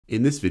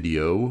In this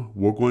video,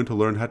 we're going to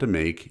learn how to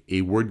make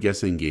a word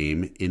guessing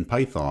game in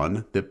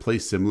Python that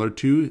plays similar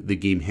to the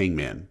game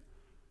Hangman.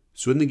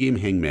 So in the game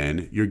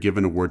Hangman, you're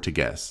given a word to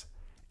guess.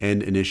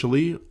 And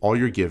initially, all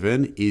you're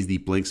given is the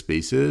blank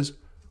spaces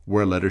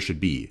where a letter should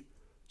be.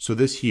 So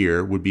this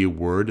here would be a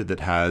word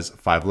that has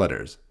 5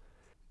 letters.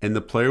 And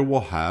the player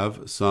will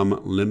have some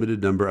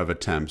limited number of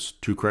attempts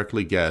to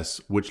correctly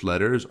guess which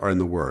letters are in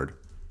the word.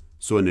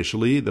 So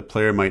initially, the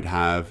player might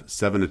have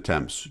 7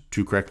 attempts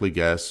to correctly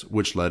guess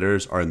which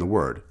letters are in the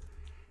word.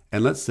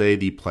 And let's say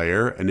the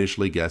player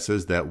initially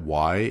guesses that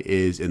Y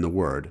is in the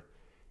word.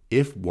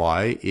 If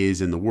Y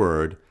is in the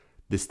word,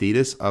 the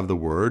status of the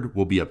word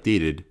will be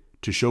updated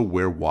to show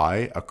where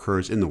Y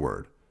occurs in the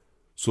word.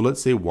 So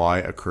let's say Y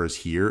occurs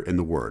here in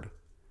the word.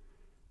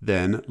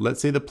 Then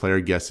let's say the player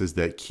guesses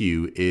that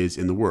Q is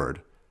in the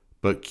word,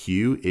 but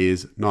Q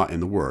is not in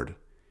the word.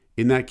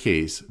 In that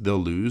case, they'll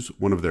lose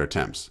one of their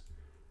attempts.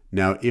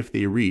 Now, if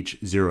they reach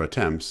 0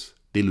 attempts,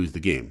 they lose the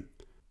game.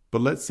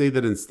 But let's say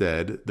that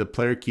instead, the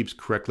player keeps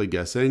correctly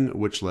guessing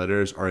which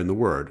letters are in the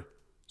word.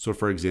 So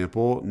for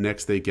example,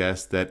 next they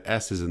guess that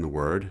S is in the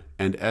word,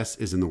 and S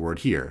is in the word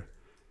here.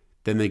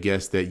 Then they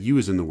guess that U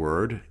is in the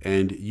word,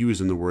 and U is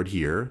in the word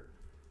here.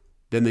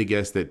 Then they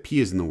guess that P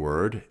is in the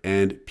word,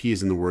 and P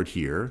is in the word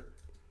here.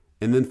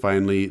 And then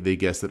finally, they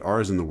guess that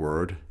R is in the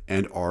word,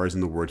 and R is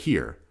in the word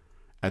here.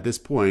 At this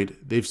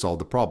point, they've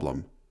solved the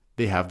problem.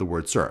 They have the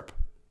word syrup,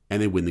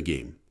 and they win the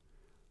game.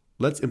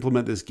 Let's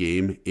implement this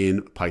game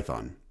in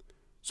Python.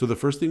 So the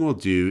first thing we'll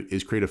do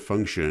is create a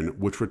function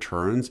which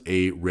returns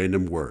a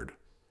random word.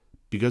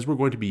 Because we're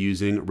going to be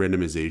using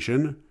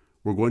randomization,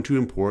 we're going to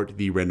import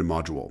the random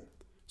module.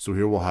 So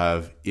here we'll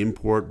have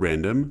import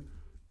random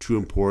to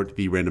import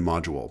the random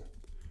module.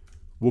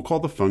 We'll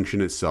call the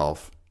function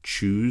itself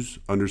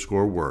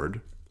choose_word,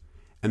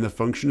 and the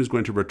function is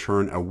going to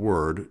return a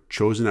word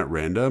chosen at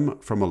random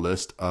from a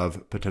list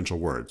of potential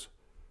words.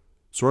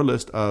 So our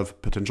list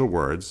of potential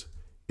words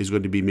is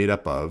going to be made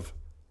up of,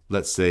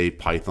 let's say,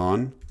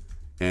 Python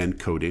and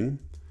coding,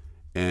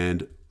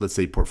 and let's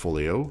say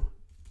portfolio,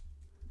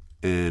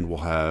 and we'll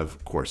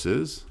have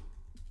courses,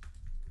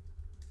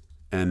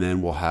 and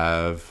then we'll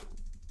have,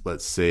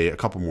 let's say, a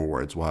couple more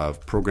words. We'll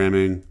have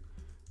programming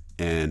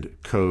and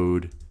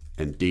code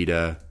and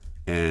data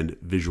and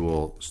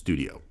Visual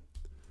Studio.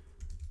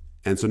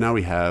 And so now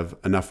we have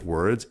enough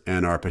words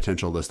and our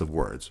potential list of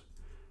words.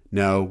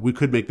 Now we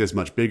could make this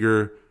much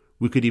bigger.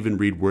 We could even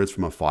read words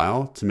from a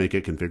file to make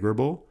it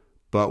configurable,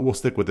 but we'll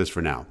stick with this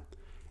for now.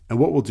 And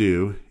what we'll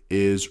do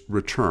is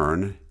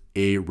return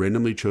a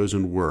randomly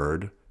chosen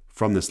word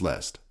from this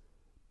list.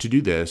 To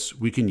do this,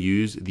 we can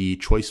use the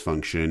choice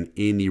function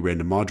in the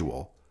random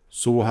module.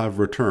 So we'll have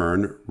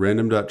return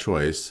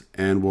random.choice,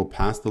 and we'll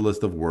pass the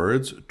list of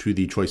words to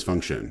the choice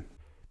function.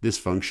 This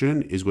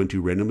function is going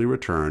to randomly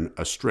return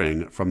a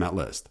string from that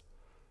list.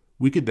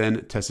 We could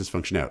then test this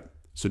function out.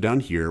 So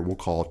down here, we'll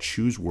call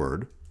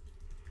chooseWord,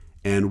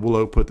 and we'll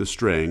output the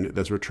string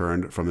that's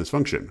returned from this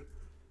function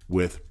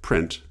with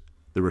print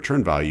the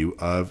return value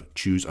of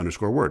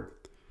choose_word.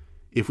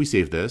 If we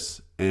save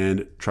this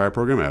and try our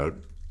program out,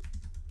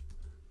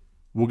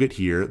 we'll get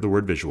here the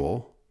word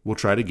visual. We'll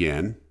try it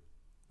again.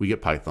 We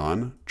get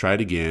Python. Try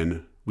it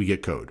again. We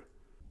get code.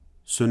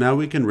 So now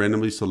we can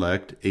randomly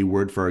select a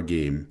word for our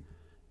game.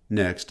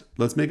 Next,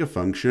 let's make a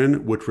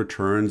function which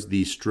returns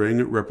the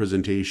string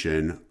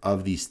representation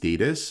of the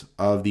status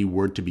of the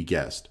word to be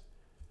guessed.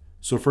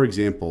 So for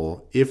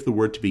example, if the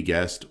word to be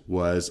guessed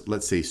was,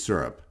 let's say,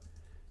 syrup,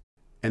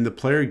 and the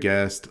player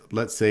guessed,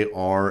 let's say,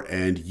 R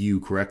and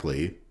U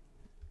correctly,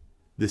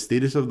 the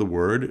status of the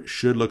word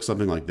should look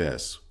something like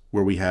this,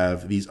 where we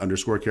have these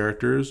underscore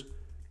characters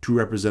to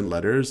represent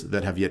letters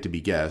that have yet to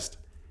be guessed,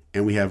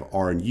 and we have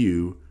R and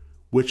U,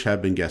 which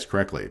have been guessed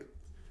correctly.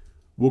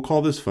 We'll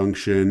call this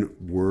function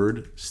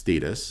word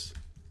status,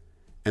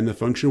 and the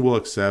function will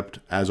accept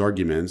as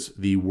arguments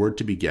the word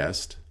to be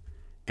guessed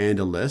and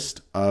a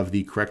list of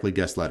the correctly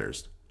guessed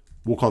letters.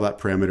 We'll call that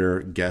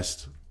parameter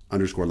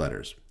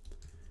guessed_letters.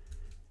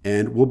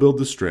 And we'll build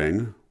the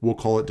string, we'll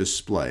call it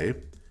display,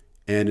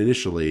 and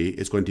initially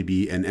it's going to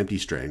be an empty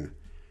string.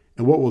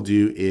 And what we'll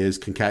do is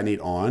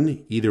concatenate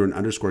on either an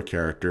underscore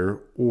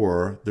character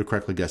or the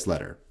correctly guessed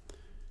letter.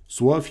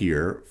 So we'll have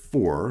here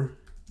for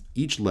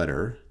each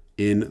letter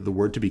in the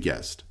word to be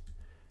guessed.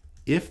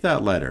 If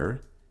that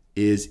letter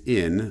is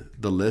in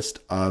the list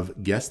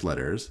of guessed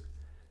letters,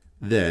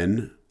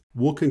 then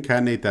we'll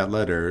concatenate that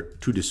letter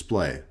to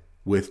display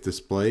with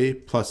display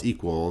plus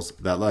equals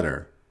that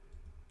letter.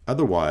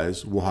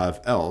 Otherwise, we'll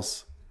have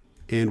else,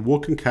 and we'll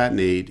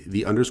concatenate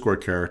the underscore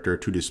character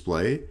to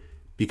display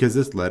because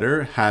this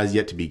letter has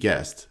yet to be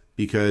guessed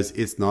because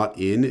it's not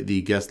in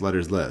the guessed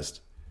letters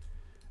list.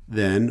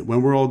 Then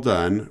when we're all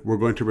done, we're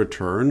going to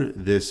return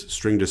this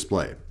string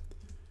display.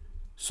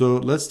 So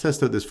let's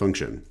test out this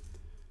function.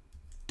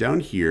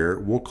 Down here,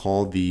 we'll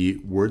call the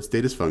word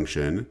status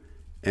function,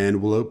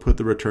 and we'll output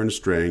the return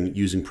string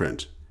using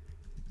print.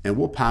 And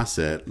we'll pass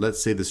it,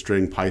 let's say, the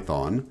string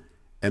Python,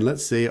 and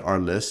let's say our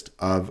list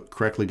of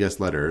correctly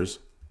guessed letters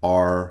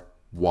are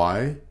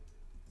Y,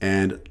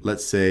 and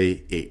let's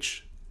say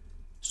H.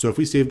 So if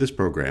we save this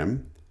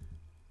program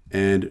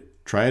and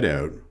try it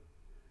out,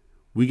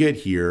 we get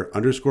here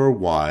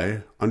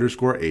 _y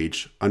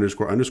 _h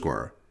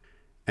 __.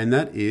 And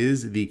that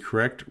is the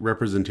correct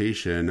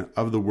representation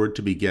of the word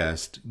to be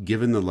guessed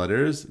given the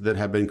letters that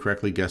have been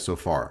correctly guessed so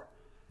far.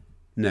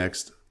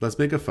 Next, let's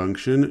make a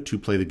function to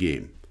play the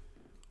game.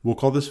 We'll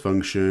call this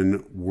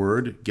function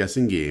word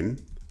guessing game.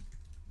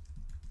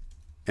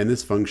 And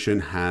this function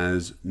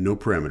has no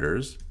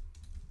parameters.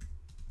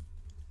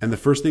 And the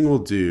first thing we'll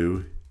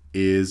do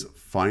is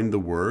find the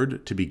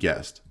word to be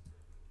guessed.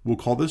 We'll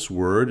call this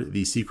word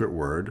the secret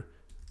word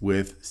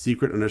with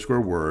secret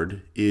 _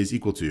 word is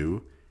equal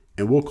to,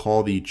 and we'll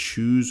call the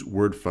choose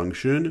word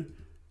function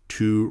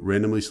to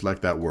randomly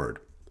select that word.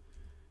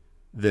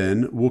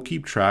 Then we'll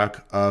keep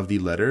track of the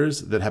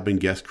letters that have been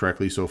guessed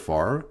correctly so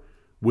far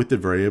with the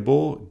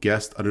variable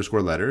guessed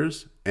 _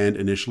 letters. And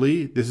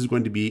initially, this is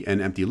going to be an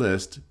empty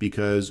list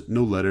because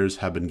no letters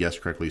have been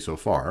guessed correctly so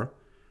far.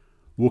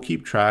 We'll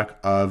keep track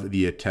of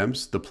the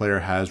attempts the player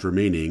has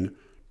remaining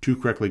to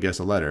correctly guess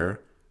a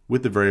letter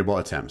with the variable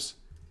attempts.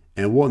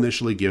 And we'll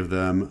initially give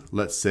them,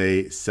 let's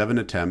say, 7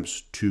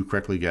 attempts to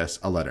correctly guess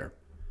a letter.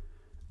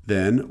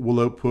 Then we'll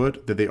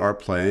output that they are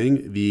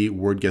playing the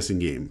word guessing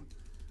game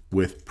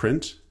with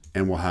print,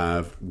 and we'll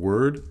have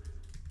word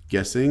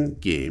guessing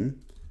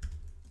game.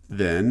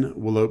 Then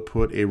we'll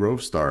output a row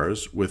of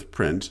stars with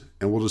print,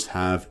 and we'll just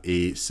have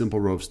a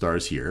simple row of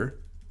stars here.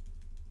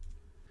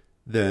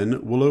 Then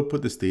we'll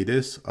output the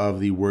status of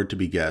the word to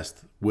be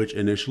guessed, which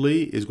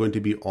initially is going to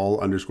be all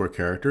 _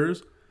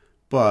 characters,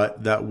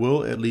 but that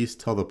will at least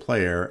tell the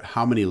player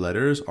how many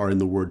letters are in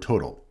the word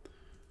total.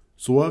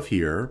 So we'll have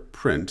here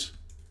print,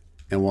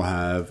 and we'll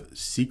have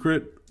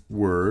secret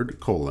word :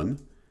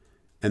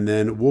 and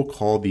then we'll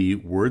call the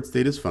word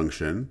status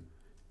function,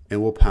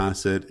 and we'll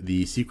pass it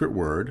the secret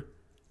word,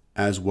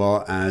 as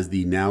well as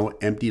the now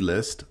empty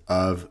list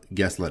of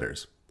guessed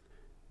letters.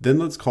 Then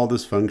let's call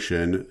this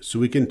function so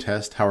we can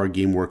test how our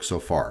game works so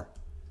far.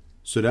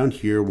 So down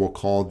here, we'll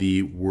call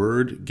the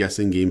word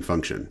guessing game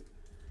function.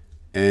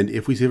 And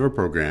if we save our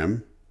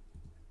program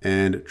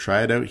and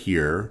try it out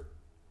here,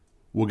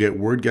 we'll get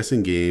word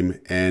guessing game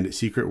and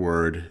secret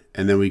word,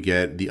 and then we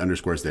get the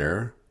underscores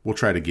there. We'll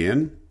try it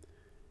again,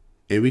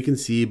 and we can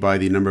see by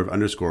the number of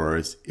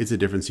underscores, it's a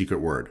different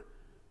secret word.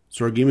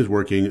 So our game is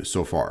working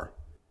so far.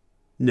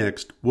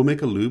 Next, we'll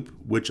make a loop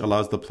which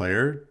allows the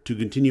player to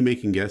continue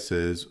making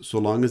guesses so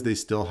long as they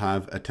still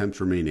have attempts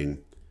remaining.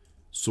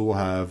 So we'll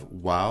have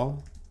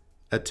while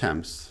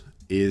attempts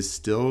is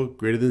still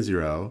greater than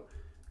 0,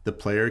 the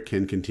player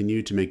can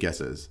continue to make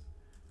guesses.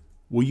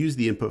 We'll use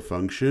the input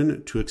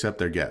function to accept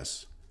their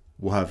guess.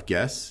 We'll have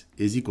guess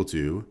is equal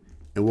to,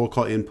 and we'll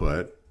call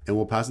input, and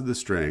we'll pass it the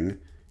string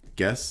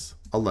guess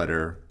a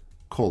letter :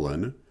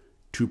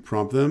 to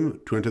prompt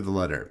them to enter the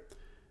letter.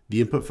 The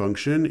input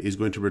function is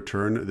going to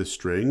return the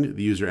string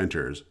the user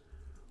enters.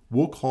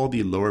 We'll call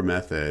the lower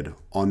method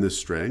on this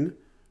string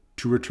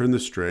to return the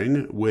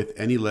string with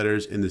any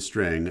letters in the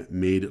string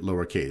made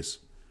lowercase.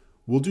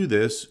 We'll do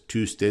this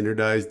to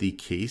standardize the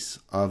case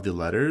of the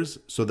letters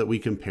so that we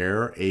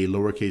compare a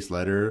lowercase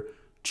letter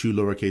to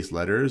lowercase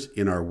letters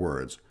in our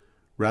words,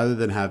 rather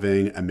than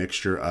having a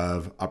mixture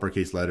of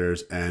uppercase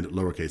letters and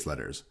lowercase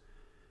letters.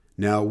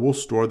 Now we'll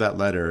store that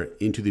letter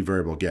into the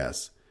variable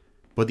guess,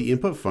 but the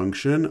input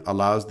function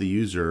allows the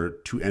user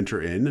to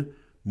enter in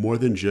more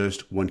than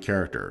just one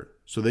character,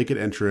 so they could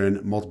enter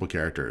in multiple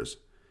characters.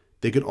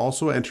 They could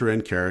also enter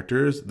in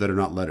characters that are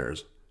not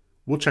letters.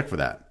 We'll check for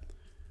that.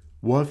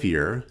 We'll have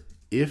here,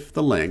 if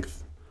the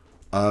length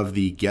of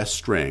the guess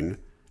string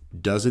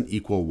doesn't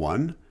equal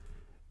 1,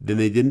 then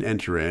they didn't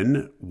enter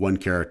in one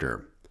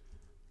character.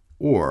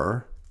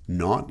 Or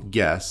not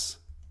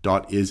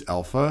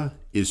guess.isAlpha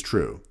is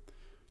true.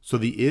 So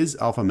the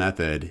isAlpha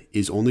method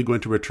is only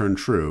going to return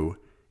true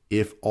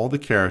if all the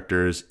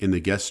characters in the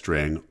guess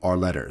string are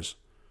letters.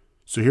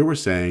 So here we're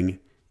saying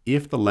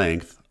if the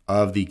length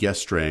of the guess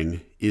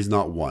string is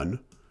not 1,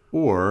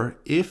 or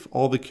if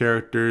all the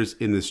characters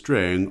in the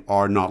string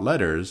are not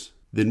letters,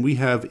 then we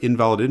have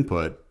invalid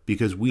input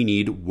because we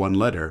need one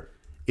letter.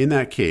 In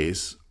that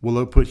case, we'll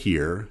output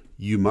here,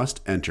 you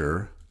must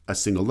enter a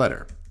single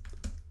letter.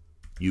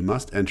 You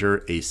must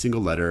enter a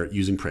single letter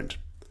using print.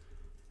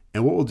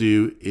 And what we'll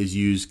do is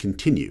use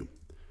continue.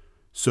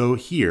 So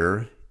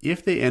here,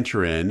 if they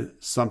enter in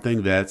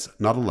something that's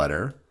not a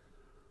letter,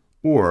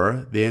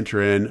 or they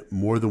enter in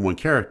more than one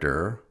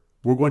character,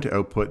 we're going to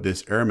output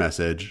this error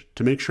message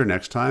to make sure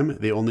next time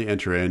they only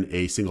enter in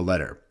a single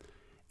letter.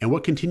 And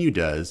what continue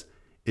does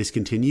is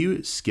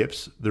continue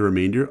skips the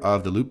remainder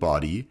of the loop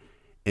body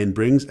and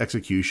brings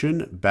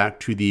execution back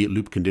to the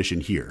loop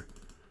condition here.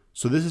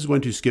 So this is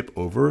going to skip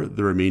over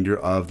the remainder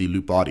of the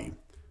loop body.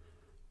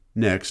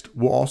 Next,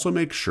 we'll also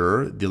make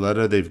sure the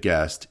letter they've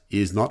guessed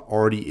is not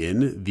already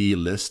in the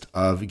list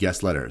of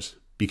guessed letters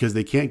because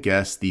they can't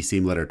guess the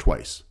same letter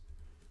twice.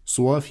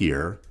 So we'll have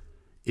here,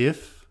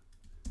 if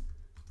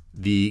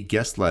the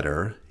guessed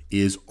letter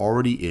is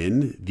already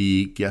in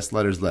the guessed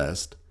letters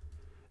list,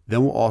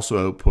 then we'll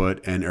also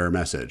output an error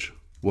message.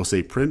 we'll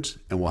say print,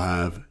 and we'll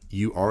have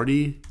you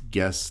already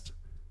guessed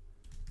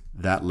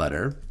that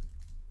letter.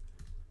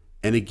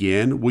 And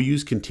again, we'll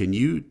use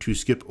continue to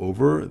skip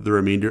over the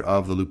remainder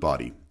of the loop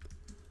body.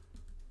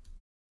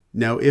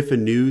 Now, if a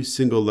new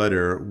single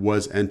letter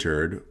was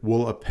entered,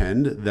 we'll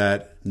append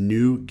that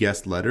new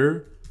guessed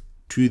letter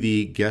to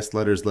the guessed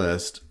letters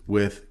list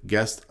with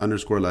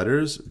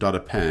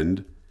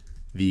guessed_letters.append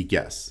the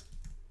guess.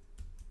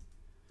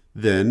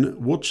 Then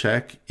we'll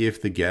check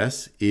if the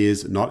guess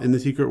is not in the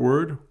secret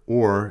word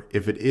or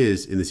if it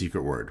is in the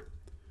secret word.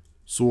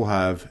 So we'll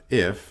have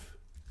if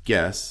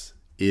guess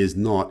is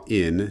not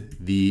in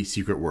the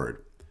secret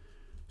word.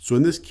 So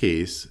in this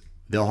case,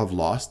 they'll have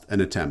lost an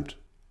attempt.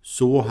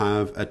 So we'll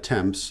have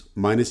attempts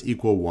minus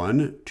equal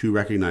 1 to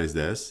recognize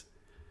this.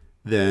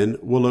 Then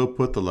we'll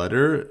output the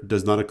letter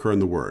does not occur in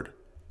the word.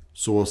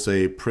 So we'll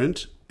say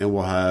print, and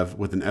we'll have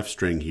with an F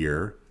string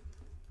here,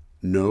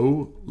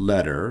 no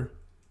letter,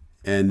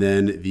 and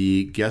then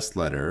the guessed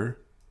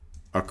letter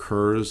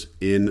occurs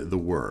in the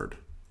word.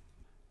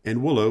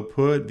 And we'll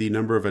output the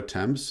number of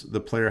attempts the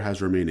player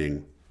has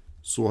remaining.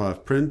 So we'll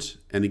have print,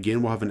 and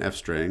again we'll have an F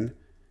string,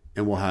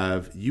 and we'll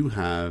have you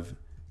have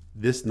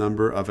this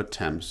number of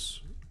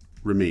attempts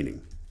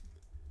remaining.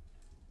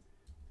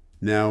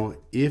 Now,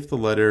 if the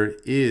letter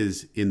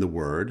is in the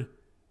word,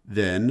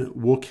 then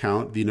we'll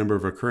count the number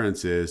of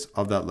occurrences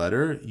of that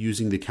letter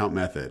using the count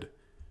method.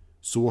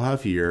 So we'll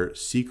have here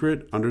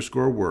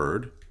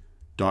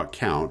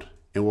secret_word.count,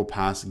 and we'll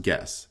pass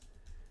guess.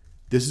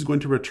 This is going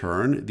to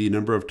return the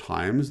number of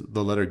times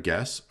the letter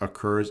guess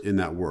occurs in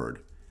that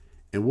word.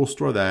 And we'll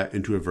store that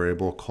into a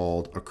variable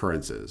called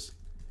occurrences.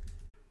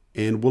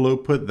 And we'll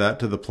output that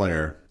to the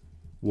player.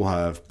 We'll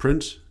have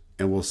print,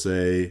 and we'll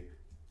say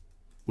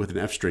with an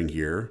F string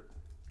here,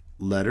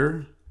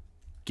 letter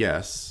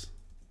guess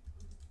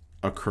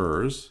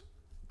occurs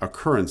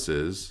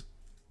occurrences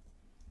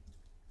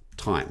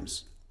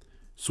times.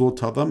 So we'll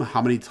tell them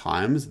how many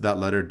times that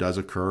letter does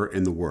occur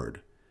in the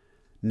word.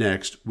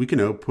 Next, we can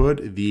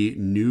output the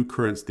new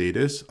current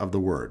status of the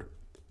word.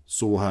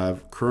 So we'll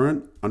have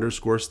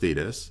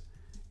current_status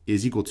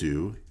is equal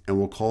to, and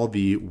we'll call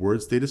the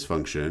word status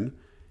function,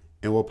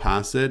 and we'll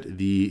pass it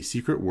the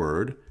secret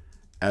word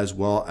as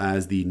well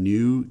as the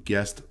new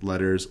guessed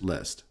letters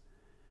list.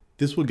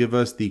 This will give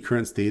us the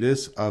current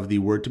status of the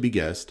word to be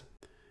guessed,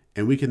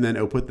 and we can then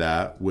output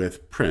that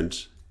with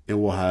print,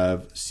 and we'll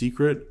have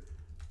secret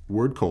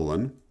word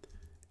colon,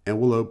 and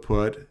we'll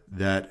output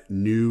that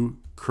new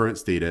current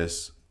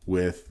status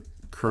with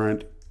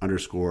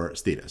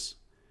current_status.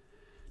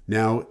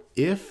 Now,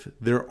 if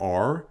there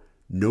are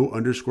no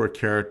underscore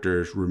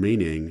characters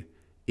remaining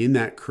in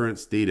that current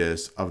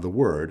status of the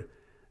word,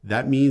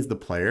 that means the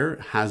player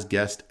has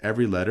guessed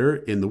every letter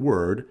in the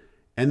word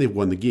and they've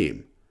won the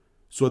game.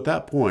 So at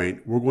that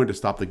point, we're going to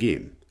stop the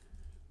game.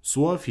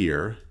 So we'll have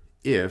here,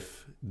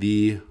 if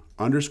the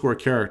underscore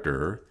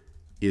character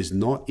is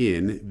not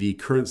in the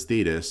current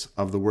status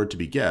of the word to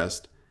be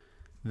guessed,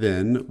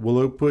 then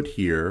we'll output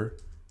here,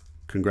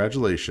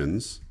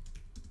 congratulations,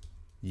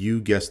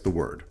 you guessed the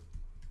word,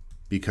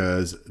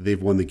 because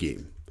they've won the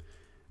game.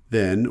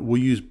 Then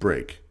we'll use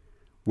break,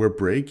 where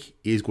break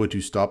is going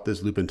to stop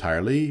this loop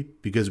entirely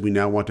because we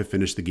now want to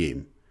finish the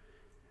game.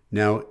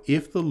 Now,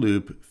 if the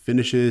loop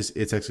finishes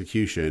its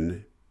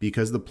execution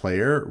because the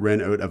player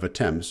ran out of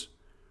attempts,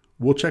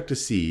 we'll check to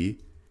see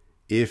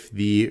if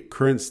the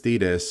current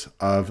status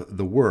of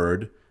the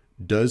word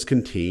does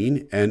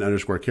contain an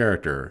underscore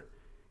character.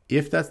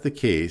 If that's the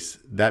case,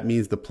 that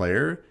means the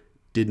player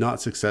did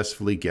not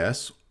successfully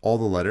guess all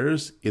the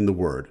letters in the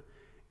word.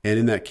 And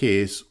in that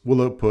case,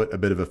 we'll output a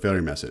bit of a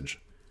failure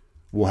message.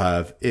 We'll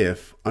have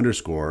if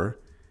underscore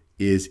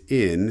is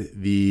in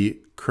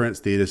the current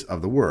status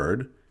of the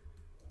word,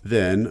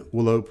 then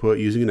we'll output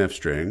using an F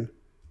string,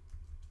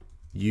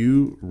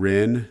 you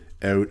ran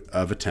out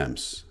of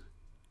attempts,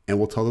 and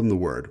we'll tell them the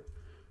word.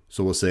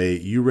 So we'll say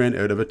you ran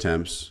out of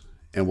attempts,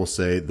 and we'll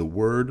say the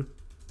word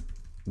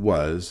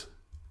was,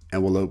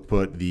 and we'll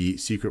output the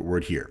secret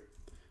word here.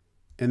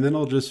 And then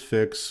I'll just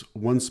fix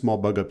one small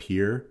bug up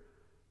here.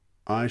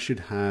 I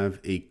should have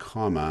a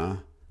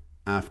comma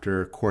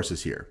after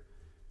courses here.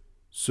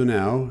 So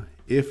now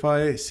if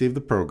I save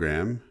the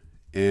program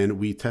and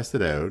we test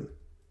it out,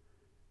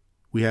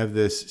 we have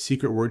this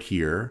secret word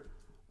here.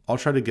 I'll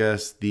try to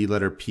guess the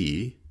letter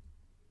P,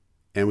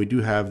 and we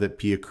do have that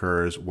P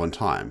occurs one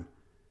time.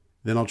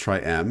 Then I'll try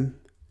M,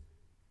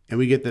 and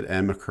we get that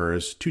M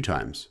occurs 2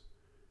 times.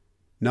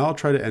 Now I'll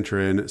try to enter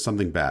in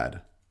something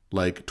bad,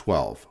 like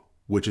 12,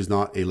 which is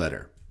not a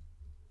letter.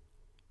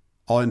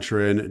 I'll enter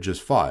in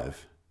just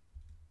 5,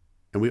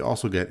 and we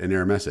also get an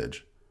error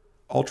message.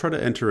 I'll try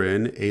to enter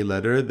in a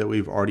letter that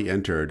we've already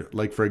entered,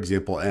 like for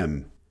example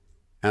M,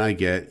 and I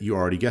get you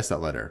already guessed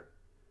that letter.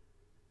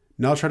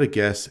 Now I'll try to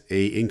guess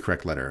a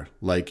incorrect letter,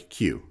 like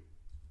Q,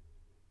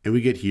 and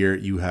we get here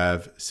you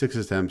have 6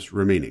 attempts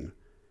remaining.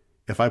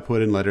 If I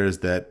put in letters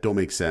that don't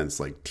make sense,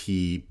 like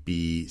T,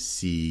 B,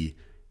 C,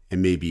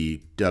 and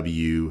maybe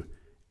W,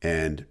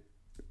 and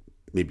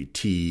maybe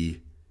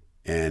T,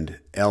 and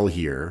L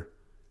here,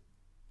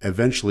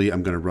 Eventually,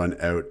 I'm going to run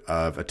out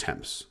of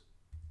attempts.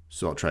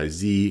 So I'll try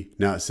Z.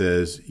 Now it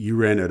says you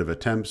ran out of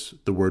attempts.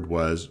 The word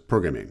was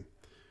programming.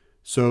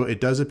 So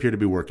it does appear to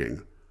be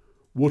working.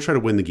 We'll try to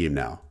win the game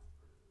now.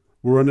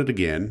 We'll run it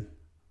again.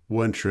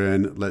 We'll enter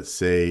in, let's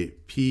say,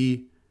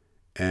 P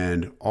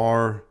and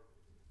R,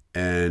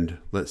 and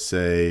let's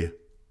say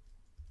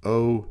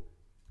O,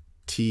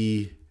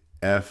 T,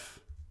 F,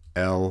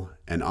 L,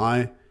 and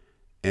I,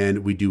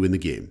 and we do win the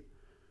game.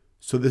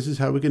 So this is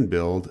how we can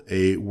build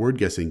a word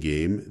guessing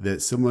game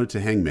that's similar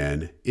to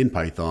Hangman in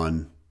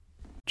Python.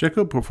 Check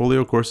out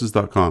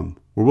portfoliocourses.com,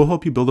 where we'll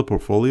help you build a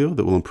portfolio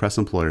that will impress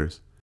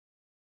employers.